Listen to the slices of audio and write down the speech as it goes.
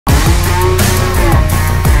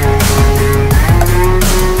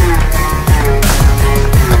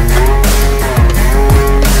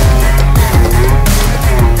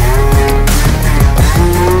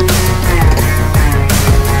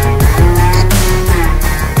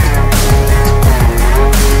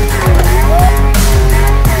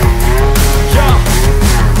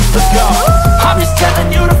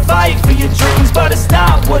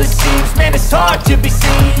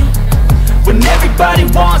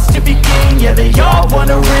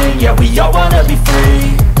we all wanna be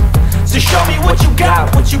free. So show me what you got,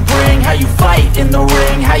 what you bring, how you fight in the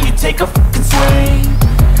ring, how you take a fucking swing.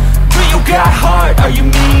 Do you got heart, are you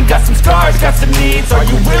mean? Got some scars, got some needs, are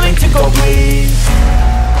you willing to go bleed?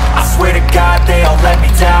 I swear to God they all let me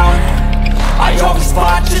down. I always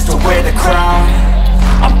fought just to wear the crown.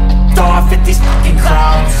 I'm f***ed off at these fucking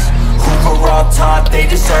clowns who were all taught they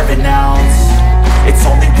deserve an ounce. It's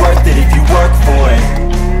only worth it if you work for it.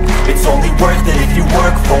 It's only worth it if you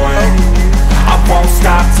work for it. I won't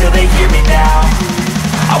stop till they hear me now.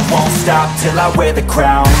 I won't stop till I wear the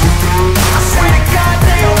crown. I swear to God